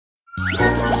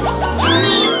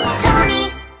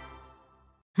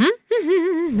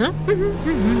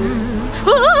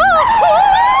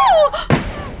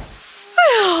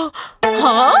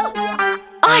Huh?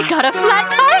 I got a flat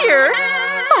tire!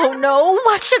 Oh no,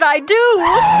 what should I do?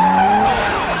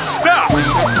 Stop!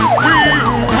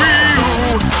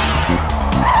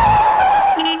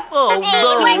 Oh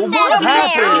no, what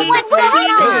happened? What's going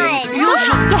on? You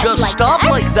should just stop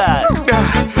like that.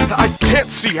 I can't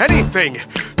see anything.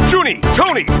 Juny,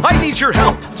 Tony, I need your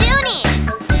help. Juny!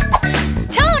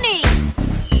 Tony!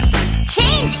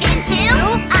 Change into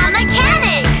a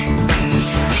mechanic!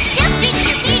 Choopy,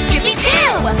 choopy, choopy,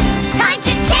 choo! Time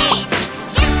to change!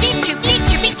 Choopy, choopy,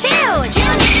 choopy, choo!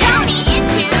 Juny, Tony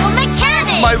into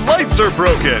mechanics! My lights are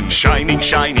broken. Shining,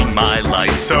 shining my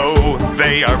lights, so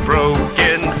they are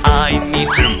broken. I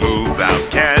need to move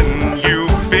out. Can you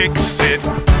fix it?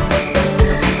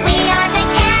 We are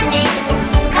mechanics,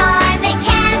 car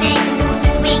mechanics.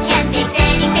 We can fix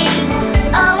anything.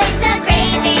 Oh, it's a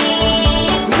great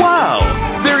thing. Wow,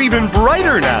 they're even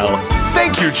brighter now.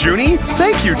 Thank you, Juny.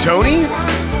 Thank you, Tony.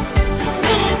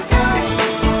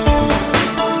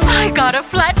 I got a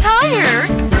flat tire!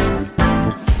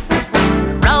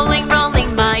 Rolling,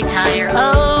 rolling my tire.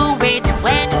 Oh, it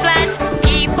went flat.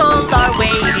 People are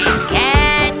waiting.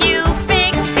 Can you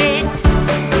fix it?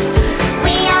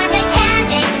 We are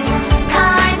mechanics,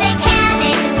 car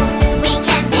mechanics. We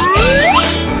can fix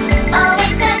anything. Oh,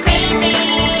 it's a great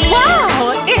thing.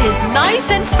 Wow, it is nice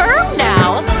and firm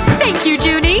now. Thank you,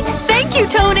 Juny. Thank you,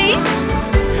 Tony.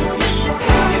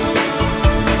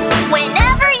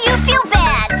 Whenever you feel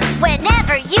bad,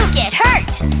 whenever you get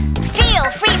hurt, feel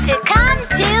free to come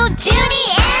to Juny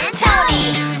and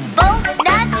Tony. Bolts,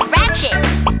 nuts, ratchet,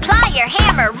 plier,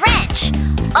 hammer, wrench.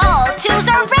 All tools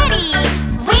are ready.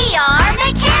 We are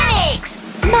mechanics.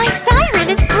 My siren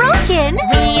is broken.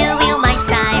 Wheel, wheel, my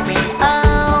siren.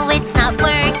 Oh, it's not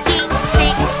working.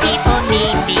 Sick people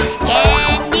need me.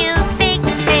 Can you fix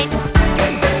it?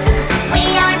 We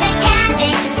are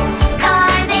mechanics,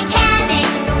 car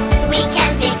mechanics. We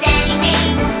can fix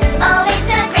anything. Oh,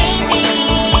 it's a great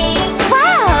thing.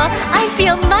 Wow, I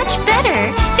feel much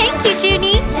better. Thank you,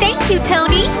 Juny. Thank you,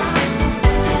 Tony.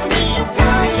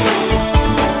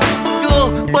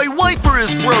 Oh, my wiper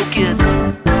is broken.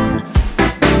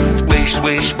 Swish,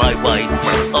 swish, my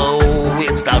wiper. Oh,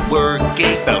 it's not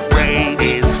working. The rain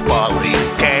is falling.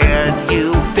 Can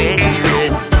you fix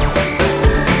it?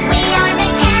 We are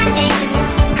mechanics,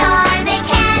 car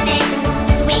mechanics.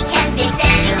 We can fix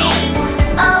anything.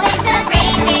 Oh, it's a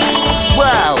great thing.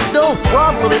 Wow, no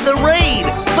problem in the rain.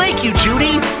 Thank you,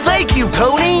 Judy. Thank you,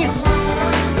 Tony.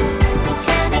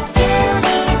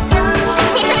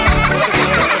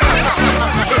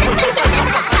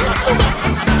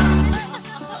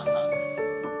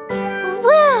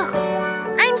 Woo!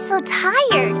 I'm so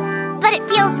tired, but it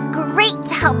feels great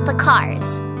to help the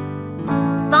cars.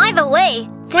 By the way,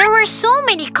 there were so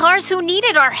many cars who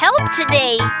needed our help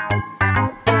today.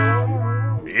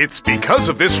 It's because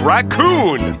of this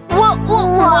raccoon. Whoa!